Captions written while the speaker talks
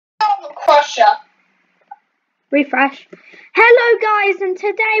Russia. Refresh. Hello guys, and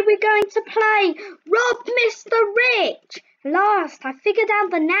today we're going to play Rob Mr. Rich. Last, I figured out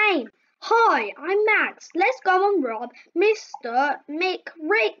the name. Hi, I'm Max. Let's go and rob Mr.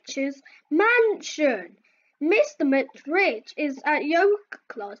 McRich's mansion. Mr. McRich is at yoga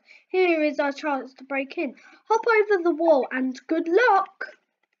class. Here is our chance to break in. Hop over the wall and good luck.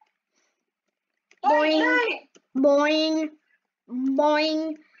 Boing, boing,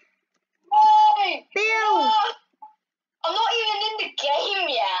 boing. Bill! I'm not even in the game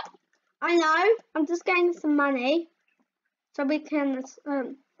yet. I know. I'm just getting some money, so we can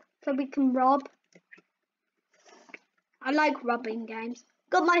rob. I like robbing games.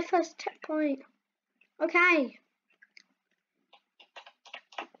 Got my first checkpoint. Okay.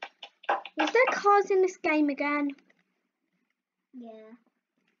 Is there cars in this game again? Yeah.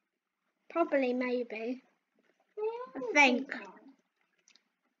 Probably, maybe. I think.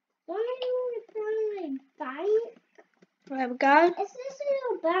 Why are you playing bank? There we go. Is this a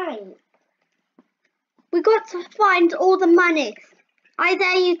little bank? We got to find all the money. I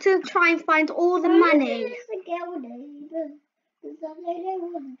dare you to try and find all the money.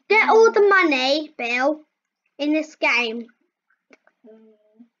 Get all the money, Bill, in this game.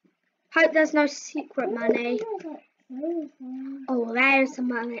 Hope there's no secret money. Oh, there's some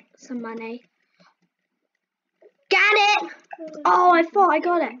money. Some money. Get it! Oh, I thought I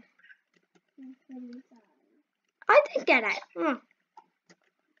got it. I did get it.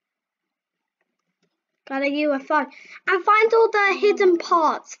 Got a UFO. And find all the hidden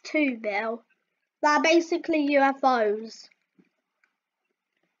parts too, Bill. They're basically UFOs.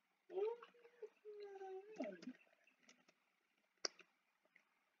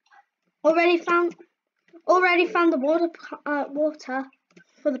 Already found the water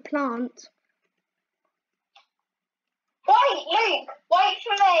for the plant. Wait, Luke, wait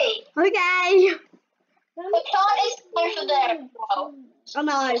for me. Okay. The plant is over there as well. I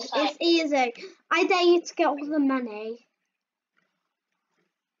know, it's easy. I dare you to get all the money.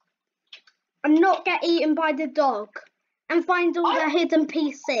 And not get eaten by the dog. And find all the hidden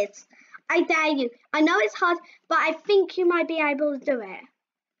pieces. I dare you. I know it's hard, but I think you might be able to do it.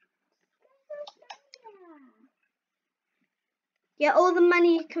 Get all the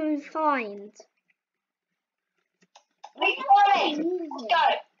money you can find. Wait for me. Let's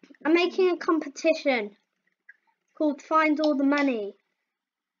go. I'm making a competition called Find All the Money.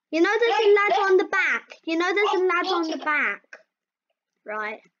 You know there's a ladder on the back. You know there's a ladder on the back.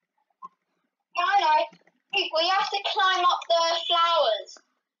 Right. Yeah, I know. Luke, we have to climb up the flowers.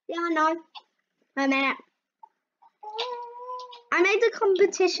 Yeah, I know. Wait a minute. I made a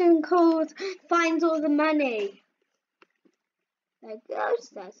competition called Find All the Money. There goes.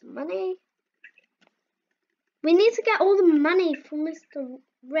 There's some money. We need to get all the money from Mr.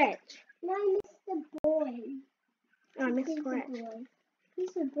 Rich. No, Mr. Boy. Oh, Mr. Rich.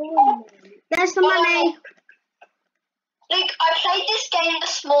 He's a boy. There's the money. Luke, I played this game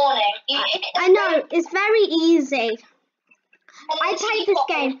this morning. I know, it's very easy. I played this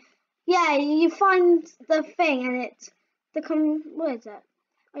game. Yeah, you find the thing and it's what is it?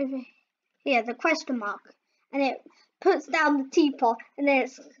 Over here, the question mark. And it puts down the teapot and then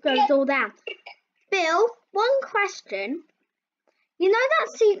it goes all down. Bill, one question. You know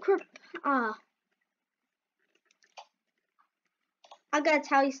that secret... I'm going to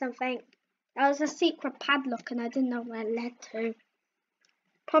tell you something. That was a secret padlock and I didn't know where it led to.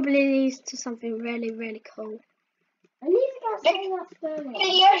 Probably leads to something really, really cool. I need to get something else going.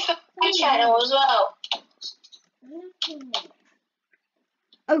 Video for my channel as well.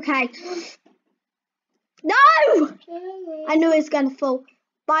 Okay. No! I knew it was going to fall.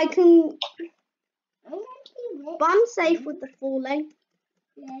 But but I'm safe with the falling.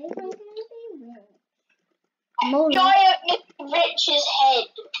 Giant Mr. Rich's head.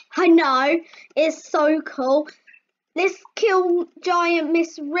 I know. It's so cool. Let's kill giant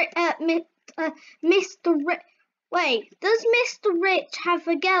Mr. Rich. Wait, does Mr. Rich have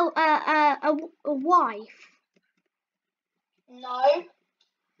a girl, a wife? No.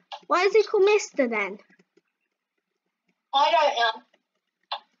 Why is he called Mr. then? I don't know.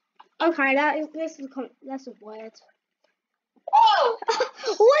 Okay, that's a word. Oh!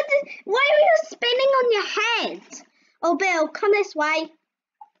 Why are you spinning on your head? Oh, Bill, come this way.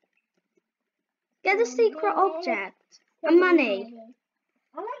 Get the secret object and money.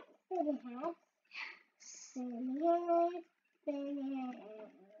 I like spinning heads.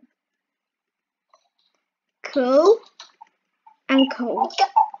 Cool and cool.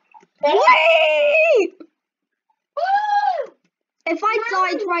 Wait! Whee! If I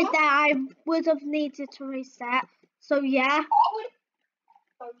died right there, I would have needed to reset. So yeah.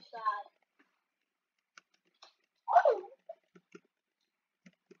 So sad.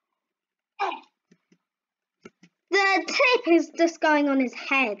 tip is just going on his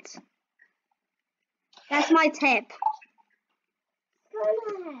head. That's my tip. Go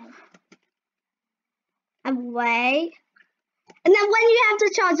ahead. And wait. And then when you have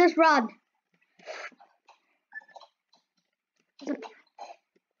the chance, just run.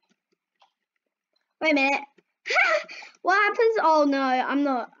 Wait a minute. What happens? Oh no, I'm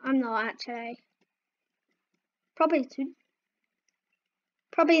not actually. Probably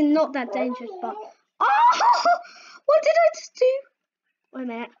not that dangerous, but oh, what did I just do? Wait a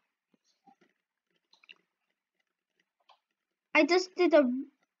minute. I just did a.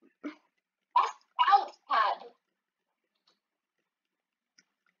 That's bounce pad.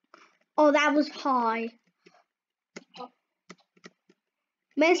 Oh, that was high.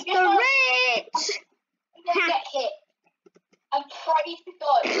 Mr. Yeah. Rich! You don't get hit. I pray to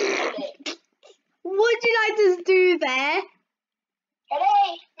God you get hit. What did I just do there?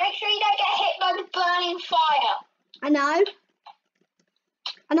 Ready? Make sure you don't get hit by the burning fire. I know.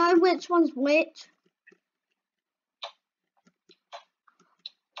 I know which one's which.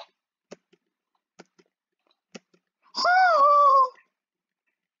 Oh!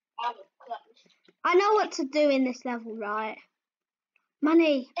 That was close. I know what to do in this level, right?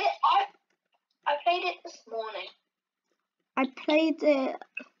 Money. I played it this morning. I played it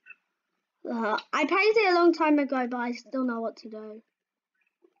a long time ago, but I still know what to do.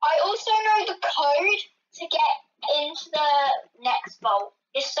 I also know the code to get into the next vault.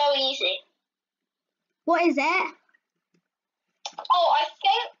 It's so easy. What is it? Oh, I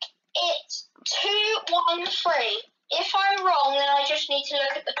think it's 213. If I'm wrong, then I just need to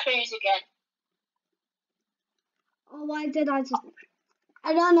look at the clues again. Oh, why did I just...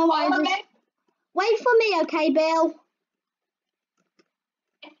 I don't know why I just... Okay. Wait for me, okay, Bill?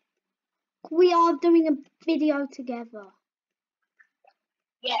 We are doing a video together.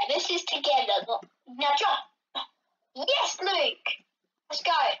 Yeah, this is together. Now jump. Yes, Luke. Let's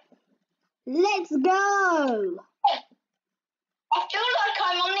go. Let's go! I feel like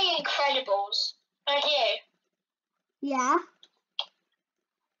I'm on the Incredibles. Don't you? Yeah.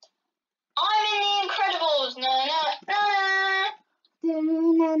 I'm in the Incredibles. No, no,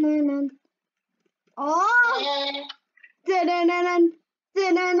 Dun-dun-dun-dun-dun. Oh! no. Dun-dun-dun-dun.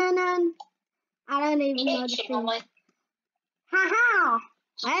 Dun-dun-dun-dun. I don't even know the Itching on thing. my... Ha-ha!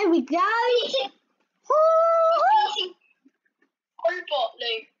 There we go! Beating Hoo-hoo. robot,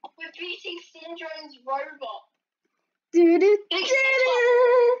 Luke. We're beating Syndrome's robot. Do-do-do-do.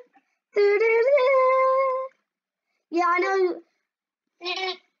 Do-do-do. Yeah, I know.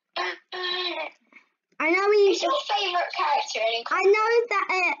 I know Who's he's. your favourite character in I know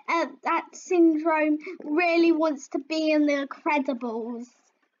that that Syndrome really wants to be in the Incredibles,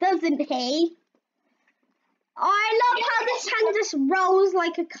 doesn't he? Oh, I love how this hand just rolls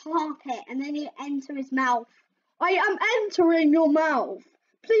like a carpet, and then you enter his mouth. I am entering your mouth.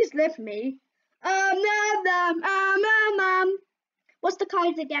 Please lift me. What's the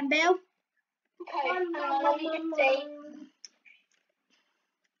code again, Bill? Okay, hang on, let me just see.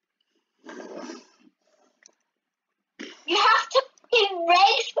 You have to be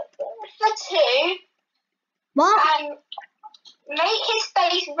red for 2 What? and make his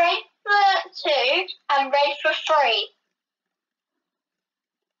face red for 2 and red for 3.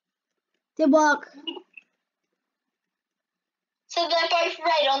 Did work. So they're both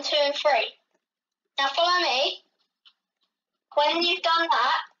red on 2 and 3. Now follow me. When you've done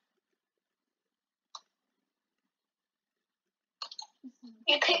that,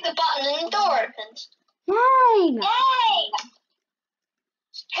 you click the button and the door opens. Yay! Yay!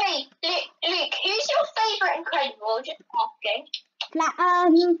 Hey, Luke, who's your favourite Incredible? Just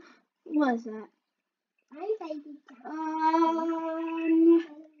asking. What is that? I'm baby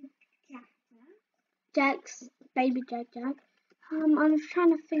Jack's baby Jack. I'm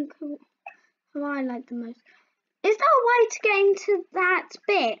trying to think who I like the most. Is there a way to get into that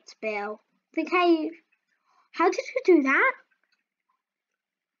bit, Bill? The cave. How did you do that?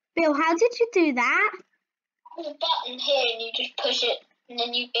 Bill, how did you do that? There's a button here and you just push it and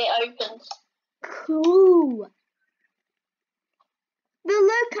then it opens. Cool. But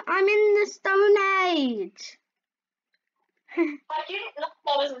look, I'm in the Stone Age. I didn't know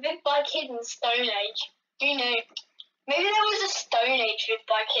there was a Vid By Kid in the Stone Age. You know, maybe there was a Stone Age Vid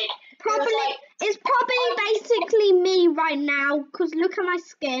By Kid. It's probably basically me right now, because look at my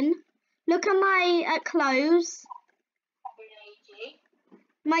skin. Look at my clothes.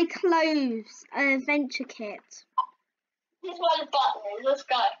 My clothes, adventure kit. This is where the button is. Let's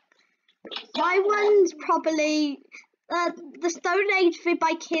go. My one's probably the Stone Age Vid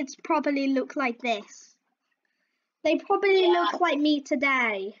By Kids probably look like this. They probably look like me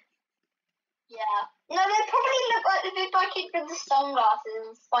today. Yeah. No, they probably look like the Vid By Kid with the sunglasses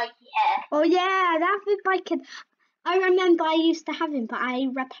and spiky hair. Oh yeah, that Vid By Kid. I remember I used to have him, but I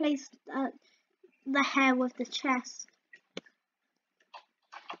replaced the hair with the chest.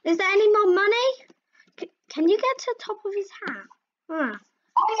 Is there any more money? Can you get to the top of his hat? Huh.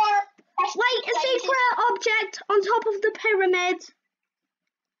 Wait, a secret object on top of the pyramid.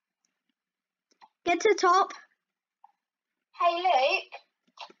 Get to the top. Hey, Luke.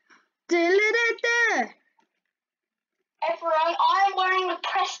 Everyone, I'm wearing the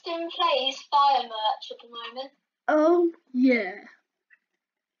Preston Plays Fire merch at the moment. Oh, yeah.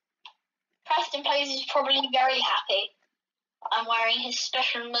 Preston Plays is probably very happy. I'm wearing his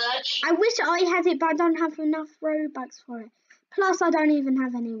special merch. I wish I had it, but I don't have enough Robux for it. Plus, I don't even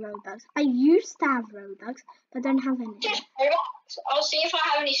have any Robux. I used to have Robux, but I don't have any. Just Robux. I'll see if I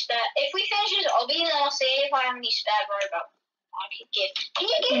have any spare. If we finish this obby, then I'll see if I have any spare Robux I could give. Can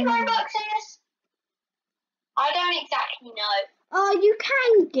you give Robux in this? I don't exactly know. You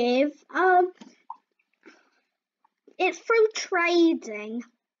can give. It's through trading.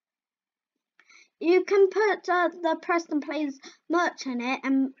 You can put the Preston Plays merch in it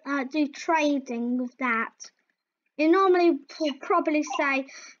and do trading with that. It normally will probably say,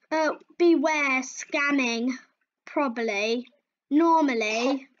 beware scamming, probably,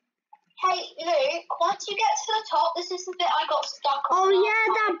 normally. Hey, Luke, once you get to the top, this is the bit I got stuck on. Oh, yeah,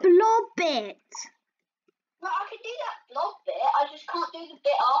 that blob bit. No, I could do that blob bit, I just can't do the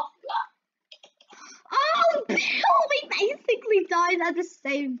bit after that. Oh, Bill, we basically died at the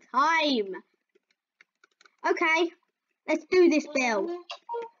same time. Okay, let's do this, Bill.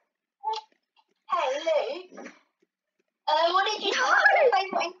 Hey, Luke. What did you say your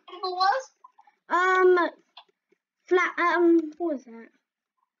favourite Incredible was? What was that?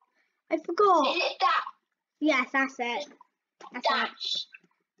 I forgot. Is it that? Yes, that's it. That's it. Dash.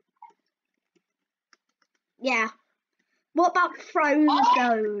 Yeah. What about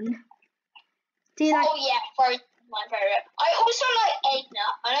Frozone? Do you like? Oh yeah, Frozen is my favourite. I also like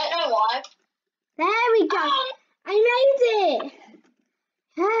Eggnut. I don't know why. There we go. I made it.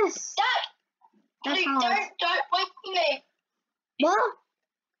 Yes. Dad, That's Luke, hard. don't wait for me. What?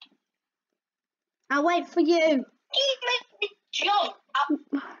 I'll wait for you. You make me jump up an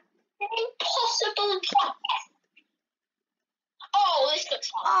impossible jump. Oh, this looks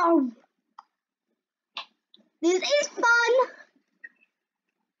fun. Oh. This is fun.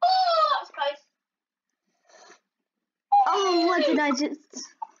 Oh, that was close. Oh, what did I just...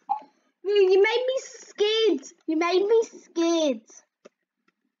 You made me scared. You made me scared.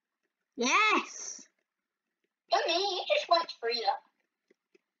 Yes. Mummy, you just went through that.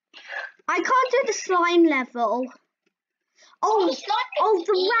 I can't do the slime level. Oh,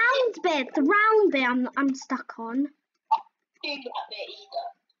 the round bit. The round bit I'm stuck on. Do that bit either.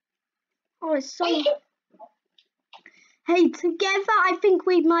 Oh, it's so... Hey, together I think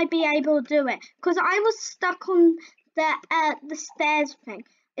we might be able to do it. Because I was stuck on the stairs thing.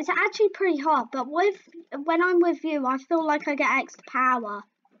 It's actually pretty hard, but when I'm with you, I feel like I get extra power.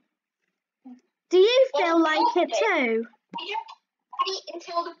 Do you feel like it too? You just wait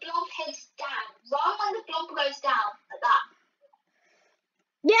until the blob heads down. Run when the blob goes down, like that.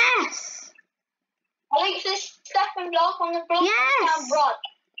 Yes! I think this second blob on the blob Yes! goes down, run.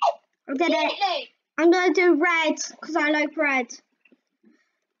 I did it. Really? I'm going to do red, because I like red.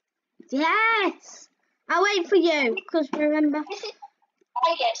 Yes! I'll wait for you, because remember... This is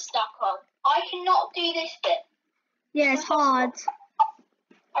what I get stuck on. I cannot do this bit. Yeah, it's hard.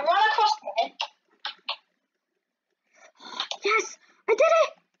 I run across it. Yes! I did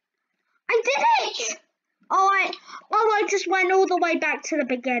it! I did it! Did you? I just went all the way back to the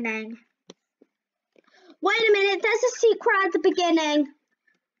beginning. Wait a minute, there's a secret at the beginning.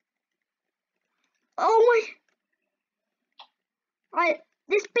 Oh my...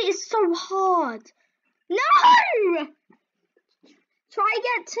 This bit is so hard. No! Try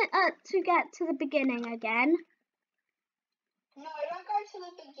to get to the beginning again. No, don't go to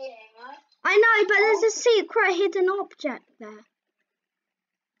the beginning, right? I know, but there's a secret hidden object there.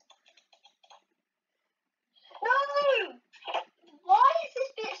 No! Why is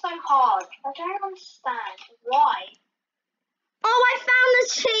this bit so hard? I don't understand. Why? Oh, I found a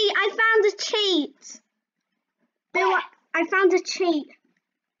cheat! I found a cheat! Bill, I found a cheat.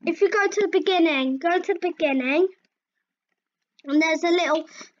 If you go to the beginning, and there's a little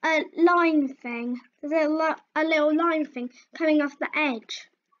line thing. There's a little line thing coming off the edge.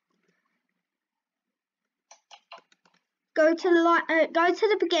 Go to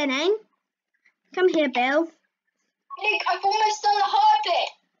the beginning. Come here, Bill. Luke, I've almost done the hard bit.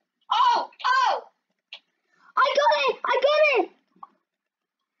 Oh! I got it!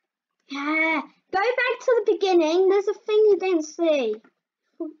 Yeah. Go back beginning. There's a thing you didn't see.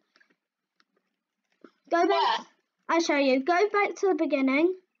 Go back. Where? I'll show you. Go back to the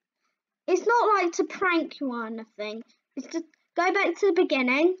beginning. It's not like to prank you or anything. It's just go back to the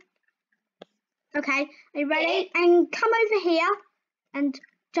beginning. Okay, are you ready? And come over here and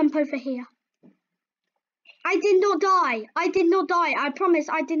jump over here. I did not die. I did not die. I promise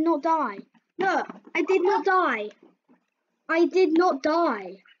I did not die. Look, I did not die. I did not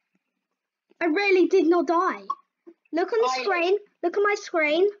die. I really did not die. Look on the screen. Look at my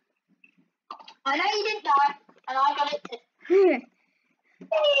screen. I know you didn't die, and I got it too.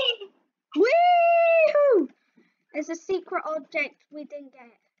 Woohoo! There's a secret object we didn't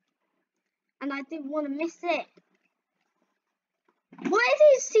get. And I didn't want to miss it. What are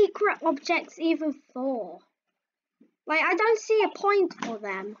these secret objects even for? Like, I don't see a point for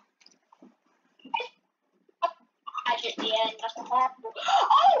them. I did the end. That's horrible.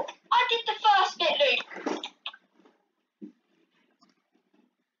 Oh! I did the first bit, Luke.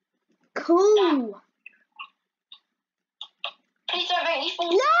 Cool. Please don't make me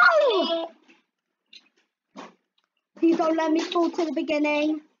fall. No! Please don't let me fall to the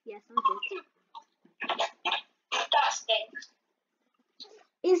beginning. Yes, I did. That stinks.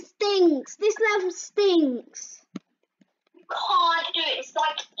 It stinks. This level stinks. You can't do it. It's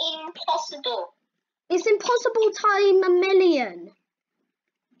like impossible. It's impossible time 1,000,000.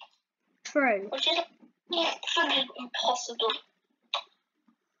 True. Which is absolutely impossible.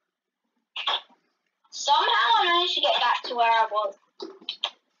 Somehow I managed to get back to where I was.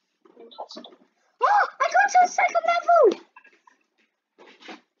 Impossible. Oh, I got to the second level.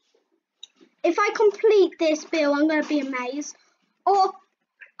 If I complete this, Bill, I'm going to be amazed. Oh,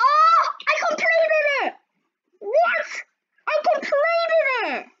 I completed it. What? I completed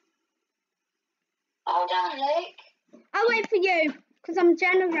it. Hold on, Luke. I'll wait for you because I'm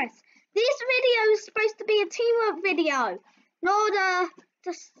generous. This video is supposed to be a teamwork video, not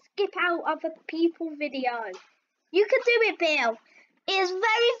to skip out other people's videos. You can do it, Bill. It is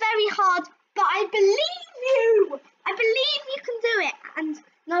very, very hard, but I believe you. I believe you can do it. And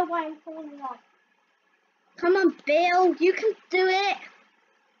no way I'm falling off. Come on, Bill. You can do it.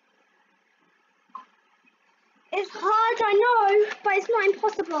 It's hard, I know, but it's not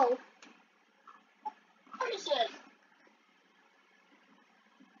impossible.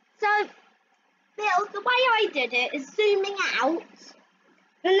 So, Bill, the way I did it is zooming out,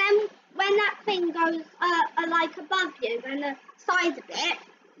 and then when that thing goes like above you and the side of it,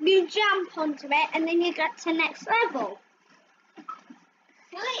 you jump onto it, and then you get to next level.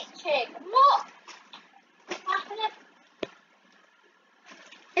 Glitching. What? Happening?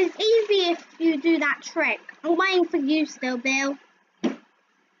 It's easy if you do that trick. I'm waiting for you still, Bill.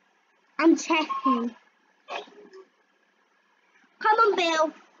 I'm checking. Come on,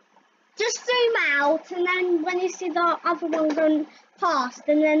 Bill. Just zoom out, and then when you see the other one going past,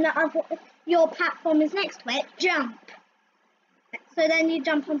 and then your platform is next to it, jump. So then you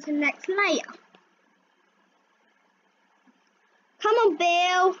jump onto the next layer. Come on,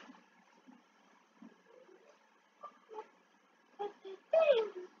 Bill.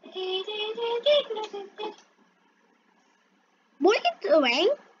 What are you doing?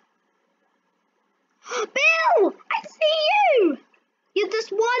 Bill, I see you. You're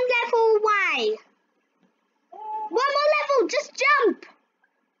just one level away. One more level, just jump.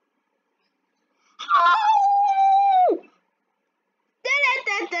 Oh!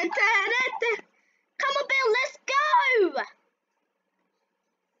 Come on, Bill, let's go.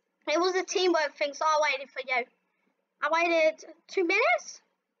 It was a teamwork thing, so I waited for you. I waited 2 minutes.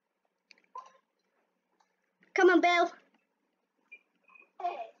 Come on, Bill.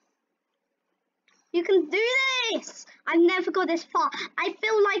 You can do this. I've never got this far. I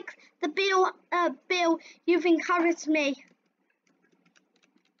feel like the Bill, you've encouraged me.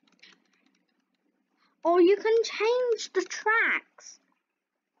 Or you can change the tracks.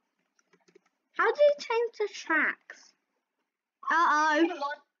 How do you change the tracks? Uh-oh.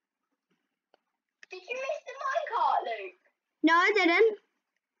 Did you miss the minecart, Luke? No, I didn't.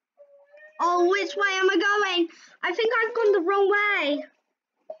 Oh, which way am I going? I think I've gone the wrong way.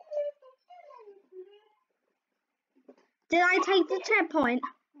 Did I take the checkpoint?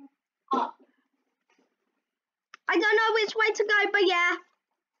 Oh. I don't know which way to go, but yeah.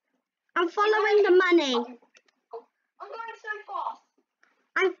 I'm following the money. I'm going so fast.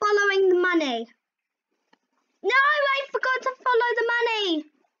 I'm following the money. No, I forgot to follow the money.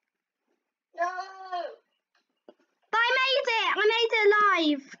 No. But I made it. I made it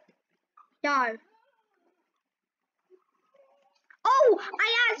alive. Yo. Oh,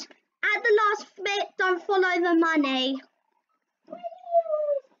 I at the last bit, don't follow the money.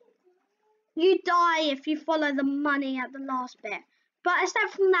 you die if you follow the money at the last bit. But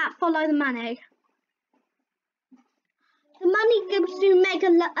except from that, follow the money. The money gives you mega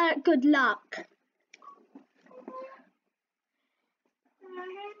good luck.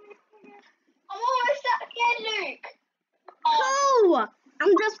 I'm almost at again, Luke. Cool!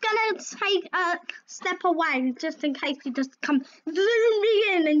 I'm just gonna take a step away just in case you just come zooming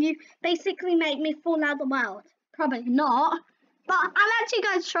in and you basically make me fall out of the world. Probably not, but I'm actually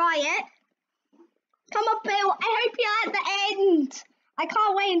going to try it. Come on, Bill. I hope you're at the end. I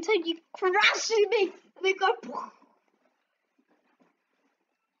can't wait until you crash me and we go.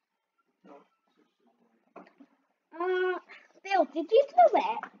 Bill, did you do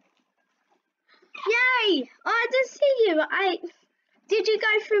it? Yay! Oh, I didn't see you. Did you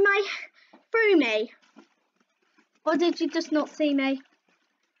go through me? Or did you just not see me?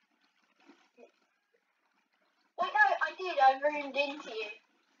 Wait, no, I did. I ruined into you.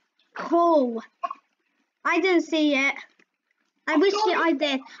 Cool. I didn't see it. I wish I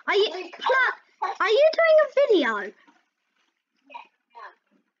did. Are you doing a video?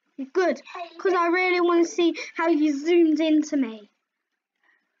 Yeah. Good, because I really want to see how you zoomed into me.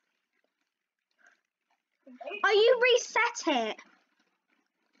 Are you reset it?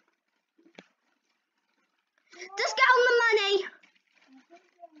 Just get on the money.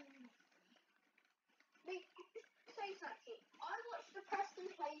 I watched the Preston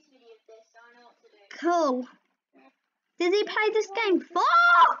Plays video of this, so I know what to do. Cool. Did he play this game before?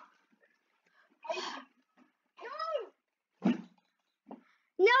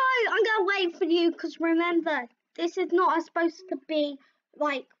 No, I'm going to wait for you because remember, this is not supposed to be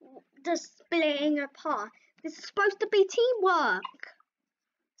like just splitting apart. This is supposed to be teamwork.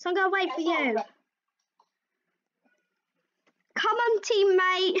 So I'm going to wait for you. Come on,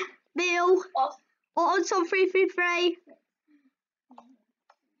 teammate, Bill. Or on some 333.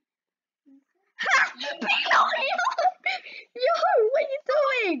 Ha! Bill! Yo, what are you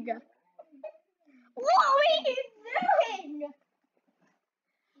doing? What are you doing?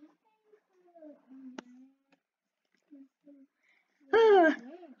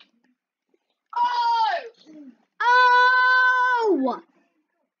 Oh!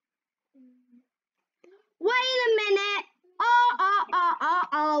 Wait a minute.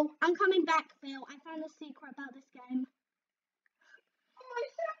 Oh. I'm coming back, Bill. I found a secret about this game.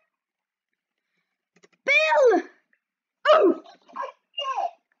 Bill! Oh!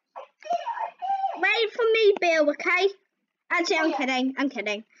 Wait for me, Bill, okay? Actually, I'm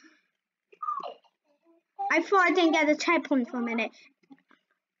kidding. I thought I didn't get the checkpoint for a minute.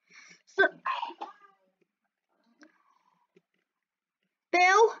 So,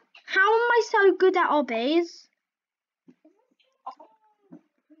 Bill, how am I so good at OBBYs?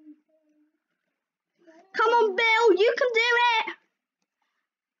 Come on, Bill, you can do it.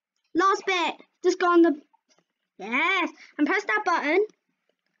 Last bit. Just go on the... Yes. And press that button.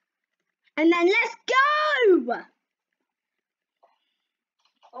 And then let's go.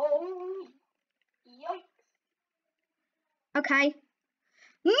 Oh, yikes. Okay.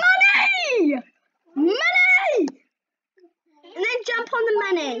 Money! Money! And then jump on the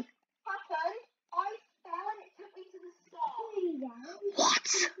money. Happened. I fell and it took me to the start. What?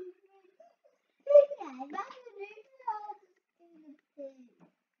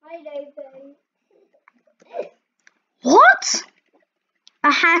 What?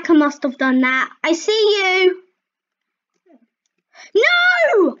 A hacker must have done that. I see you.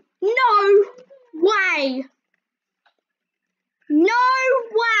 No! No way. No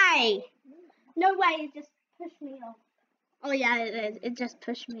way. No way, it just pushed me off. Oh yeah, it just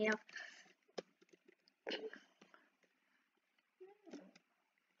pushed me off.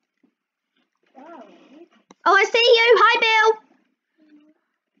 Oh, I see you. Hi, Bill.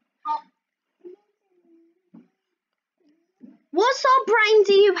 What sort of brain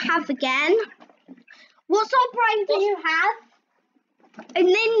do you have again? What sort of brain do you have? A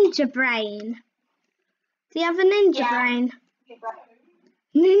ninja brain. Do you have a ninja brain?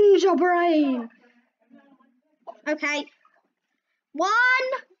 Ninja brain. Okay. 1,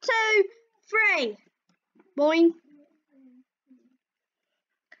 2, 3. Boing.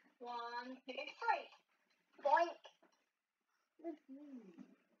 1, 2, 3. Boink.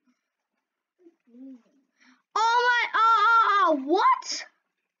 Oh my! Oh! What?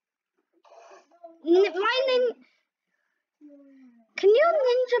 Can your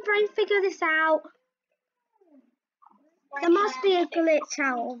ninja brain figure this out? There must be a glitch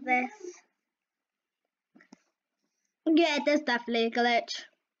out of this. Yeah, there's definitely a glitch.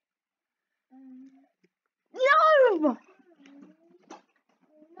 No!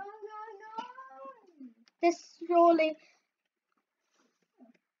 This surely...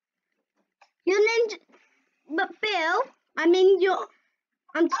 Your ninja, but Bill, I mean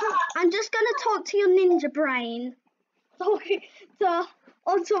I'm just gonna talk to your ninja brain. Talking to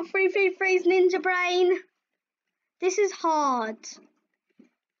onto 333's ninja brain. This is hard.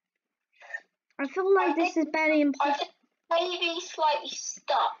 I feel like this is very important. Maybe slightly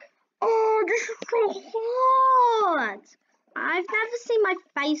stuck. Oh, this is so hard. I've never seen my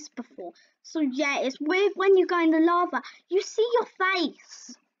face before. So yeah, it's weird when you go in the lava. You see your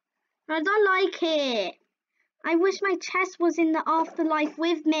face. I don't like it. I wish my chest was in the afterlife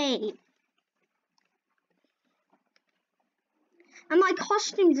with me. And my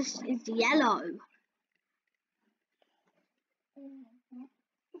costume just is yellow.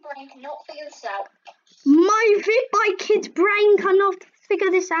 Brain cannot figure this out. My Vid By Kid brain cannot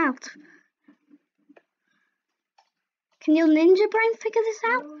figure this out. Can your ninja brain figure this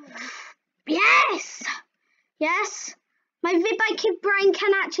out? Yes! Yes! My Vid By Kid brain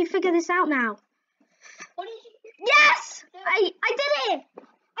can actually figure this out now. What did you do? Yes! I did it!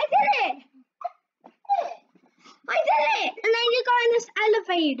 I did it! I did it! And then you go in this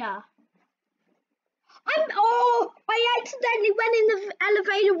elevator. I accidentally went in the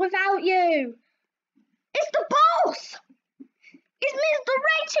elevator without you. It's the boss! It's Mr.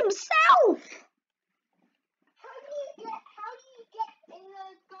 Rich himself! How do you get in the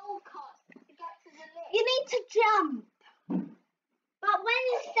gold cart to get to the lift? You need to jump. But when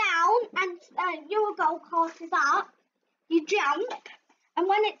it's down and your gold cart is up, you jump. And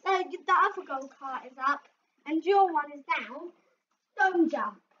when the other gold cart is up and your one is down, don't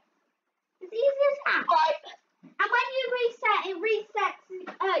jump. It's easy as that. Right. And when you reset, it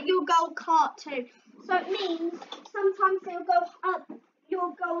resets your gold cart too. So it means sometimes it'll go up,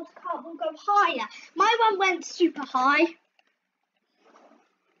 your gold cart will go higher. My one went super high.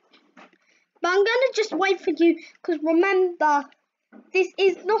 But I'm going to just wait for you because remember, this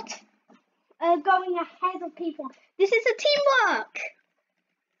is not going ahead of people. This is a teamwork.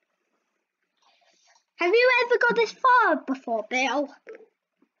 Have you ever got this far before, Bill?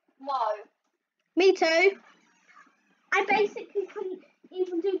 No. Me too. I basically couldn't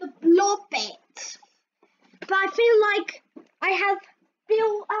even do the blob bit. But I feel like I have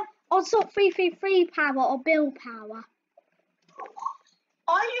Bill, also 333 power or Bill power.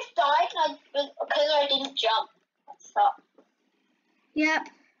 I just died because I didn't jump. So. Yep.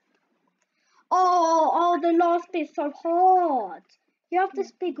 Oh, the last bit's so hard. You have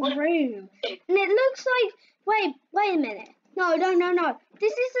this big room. And it looks like, wait a minute. No.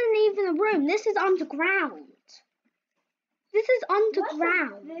 This isn't even a room. This is underground. This is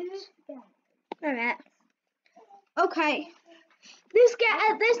underground. Alright. Okay. This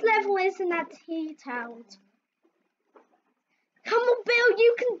level isn't that detailed. Come on, Bill,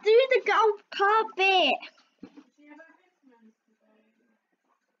 you can do the gold card bit.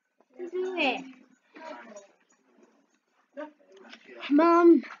 Do it.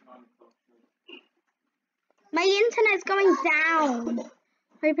 Mum. My internet's going down.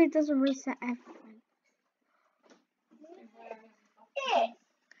 Hope it doesn't reset everything. Yeah.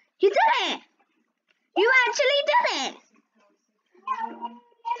 You did it! You actually did it!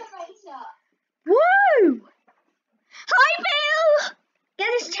 Elevator. Woo! Hi, Bill! Get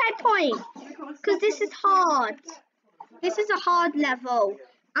this checkpoint, because this is hard. This is a hard level.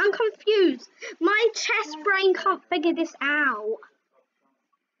 I'm confused. My chest brain can't figure this out.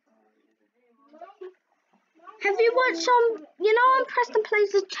 Have you watched on Preston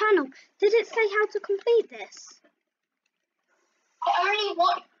Plays' channel? Did it say how to complete this? I only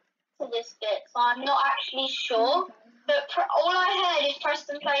watched to this bit, so I'm not actually sure. But all I heard is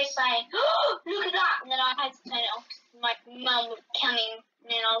Preston Play saying, oh, look at that! And then I had to turn it off because my mum was coming,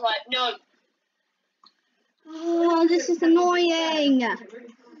 and I was like, no. Oh, this is annoying.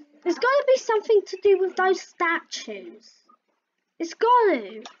 There's got to be something to do with those statues. It's got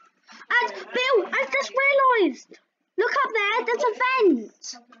to. And Bill, I've just realised. Look up there, there's a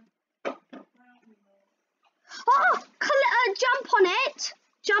vent. Oh, jump on it.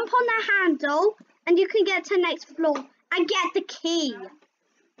 Jump on the handle, and you can get to the next floor and get the key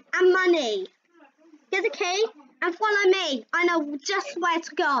and money. Get the key and follow me. I know just where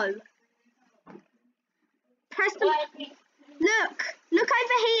to go. Press the. Look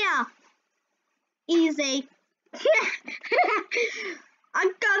over here. Easy.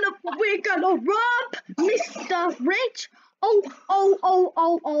 We're gonna rob Mr. Rich.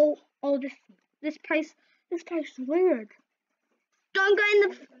 Oh, this place is weird. Don't go in the,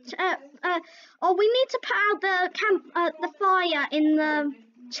 we need to put out the fire in the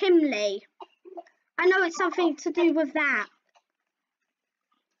chimney. I know it's something to do with that.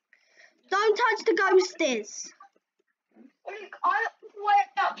 Don't touch the ghosties. Look, I'm way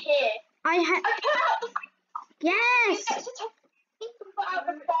up here. I put out the... Yes. You put out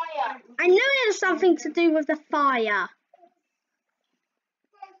the fire. I knew it was something to do with the fire.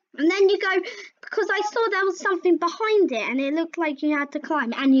 And then you go, because I saw there was something behind it and it looked like you had to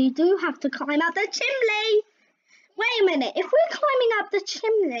climb. And you do have to climb up the chimney. Wait a minute, if we're climbing up the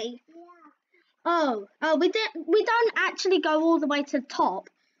chimney. Oh, we don't actually go all the way to the top.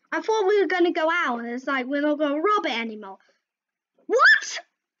 I thought we were going to go out and it's like, we're not going to rob it anymore. What?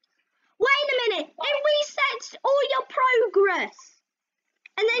 Wait a minute, it resets all your progress.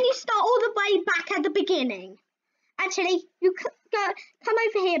 And then you start all the way back at the beginning. Actually, you come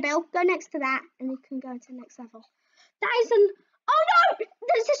over here, Bill. Go next to that, and you can go to the next level. That is an... Oh no!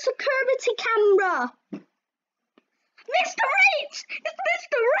 There's a security camera. Mr. Rich! It's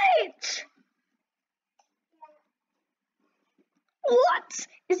Mr. Rich! What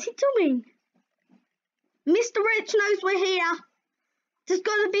is he doing? Mr. Rich knows we're here. There's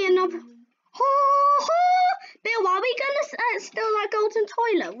got to be another... Bill, are we going to steal that golden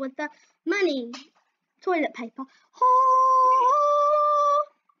toilet with the money toilet paper?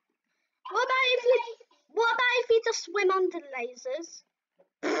 What about if you just swim under the lasers?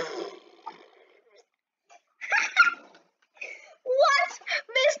 What?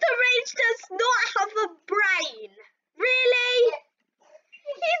 Mr. Rich does not have a brain. Really?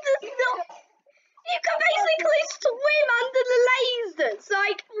 He does not. You can basically swim under the lasers.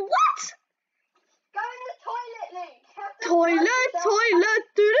 Like, what? Go in the toilet, Luke. Toilet.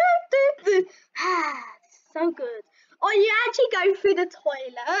 So good. Or you actually go through the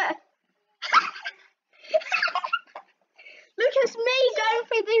toilet. Look, it's me going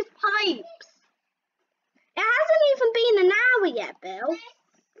through these pipes. It hasn't even been an hour yet, Bill.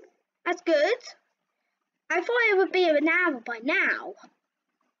 That's good. I thought it would be an hour by now.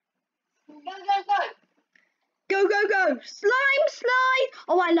 Go. Go. Slide.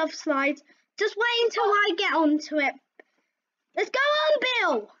 Oh, I love slides. Just wait until I get onto it. Let's go on,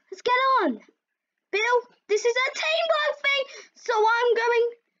 Bill. Let's get on. Bill, this is a teamwork thing, so I'm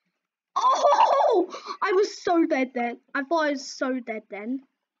going... Oh, I was so dead then. I thought I was so dead then.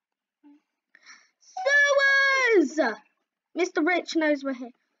 Sewers! Mr. Rich knows we're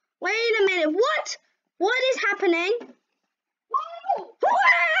here. Wait a minute. What? What is happening? Whoa!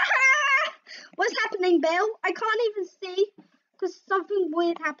 What's happening, Bill? I can't even see because something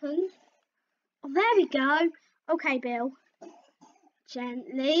weird happened. Oh, there we go. Okay, Bill.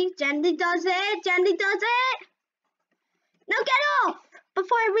 Gently does it. Now get off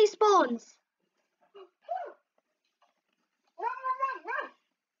before it respawns. Run.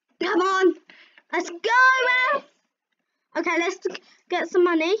 Come on. Let's go. Okay, let's get some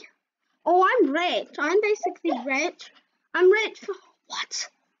money. Oh, I'm rich. I'm basically rich. I'm rich for... What?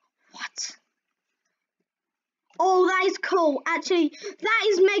 Oh, that is cool. Actually, that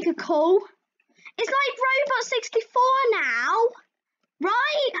is mega cool. It's like Robot 64 now.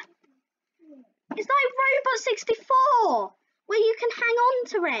 Right? It's like Robot 64, where you can hang on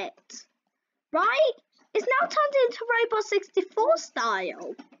to it. Right? It's now turned into Robot 64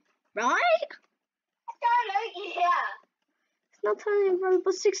 style. Right? Yeah. It's now turned into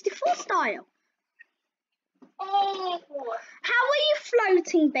Robot 64 style. Oh. How are you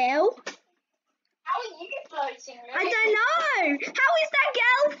floating, Bill? How are you floating, Rick? I don't know. How is that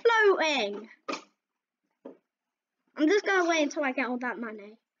girl floating? I'm just going to wait until I get all that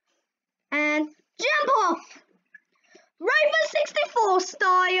money. And jump off! Robot 64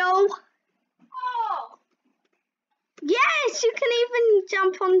 style! Oh! Yes, you can even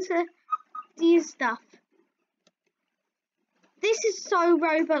jump onto these stuff. This is so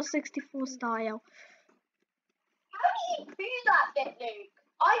Robot 64 style. How do you do that bit, Luke?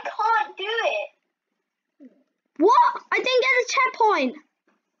 I can't do it. What? I didn't get the checkpoint.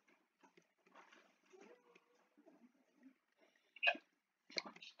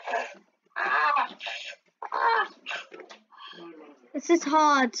 This is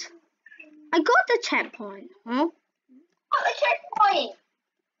hard. I got the checkpoint, huh? Got the checkpoint.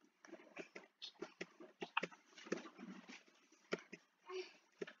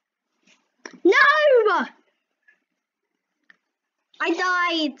 No! I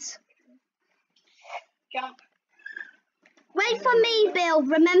died. Jump. Wait for me, Bill,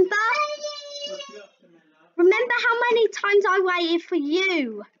 remember? Remember how many times I waited for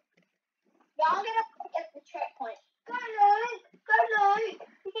you? Yeah, I'm gonna get the checkpoint. Go, Luke.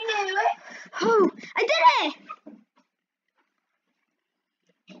 You can do it. Oh, I did it!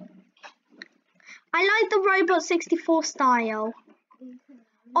 I like the Robot 64 style.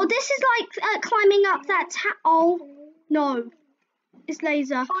 Oh, this is like climbing up that oh, no. It's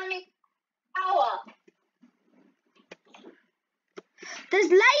laser. Climbing tower. There's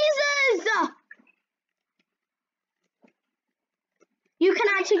lasers! You can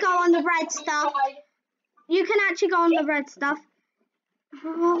actually go on the red stuff. You can actually go on the red stuff.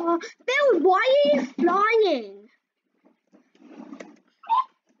 Oh, Bill, why are you flying?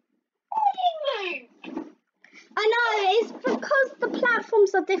 I know, it's because the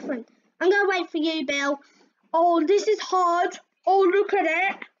platforms are different. I'm going to wait for you, Bill. Oh, this is hard. Oh, look at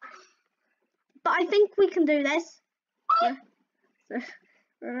it. But I think we can do this. So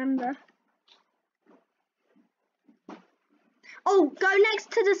remember. Oh, go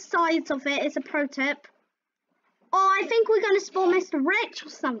next to the sides of it. It's a pro tip. Oh, I think we're going to spawn Mr. Rich or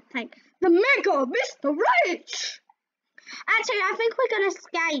something. The Mega Mr. Rich! Actually, I think we're going to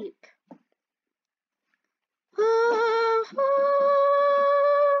escape.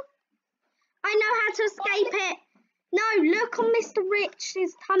 I know how to escape it. No, look on Mr.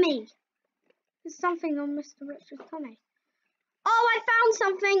 Rich's tummy. There's something on Mr. Rich's tummy. Oh, I found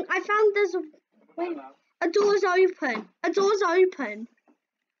something. I found there's a... Wait, a door's open. A door's open.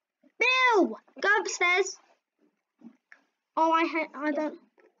 Bill, go upstairs. Oh, I don't...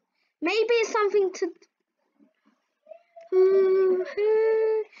 Maybe it's something to...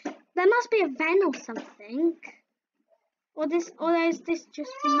 There must be a vent or something. Or is this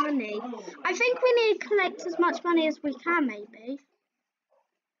just for money? I think we need to collect as much money as we can, maybe.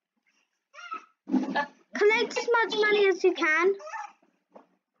 Collect as much money as you can.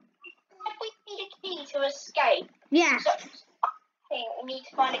 We need a key to escape. Yeah. So, we need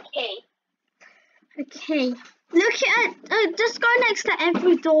to find a key. Okay. Look at just go next to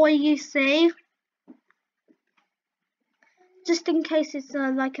every door you see. Just in case it's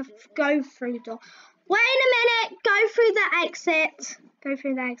like a go-through door. Wait a minute. Go through the exit. Go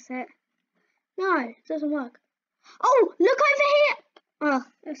through the exit. No, it doesn't work. Oh, look over here. Oh,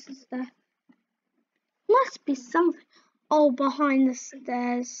 this is there. Must be something. Oh, behind the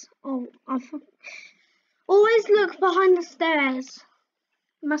stairs. Oh, always look behind the stairs.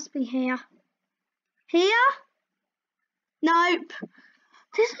 Must be here. Here? Nope.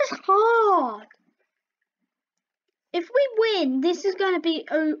 This is hard. If we win, this is going to be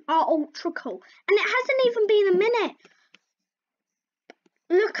our ultra cool. And it hasn't even been a minute.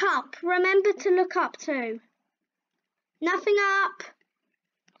 Look up. Remember to look up too. Nothing up.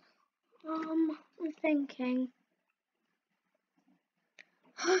 I'm thinking.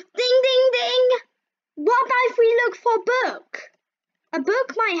 Ding, ding, ding. What if we look for a book? A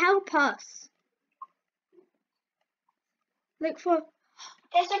book might help us. Look for...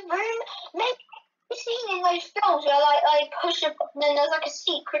 There's a room. Maybe you've seen in those films where like push a button and there's like a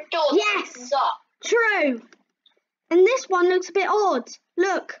secret door that opens up. True. And this one looks a bit odd.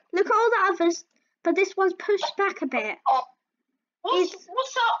 Look at all the others, but this one's pushed back a bit. Oh, what's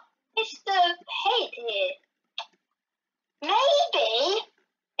up, Mr. Head here? Maybe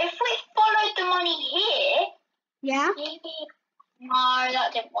if we followed the money here. Yeah. Maybe. No,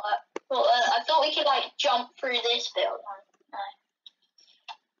 that didn't work. Well, I thought we could like jump through this building.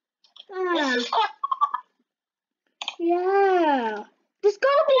 No. This is quite... Yeah. There's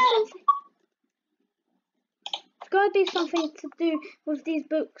gotta be something. There's gotta be something to do with these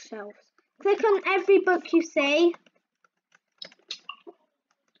bookshelves. Click on every book you see.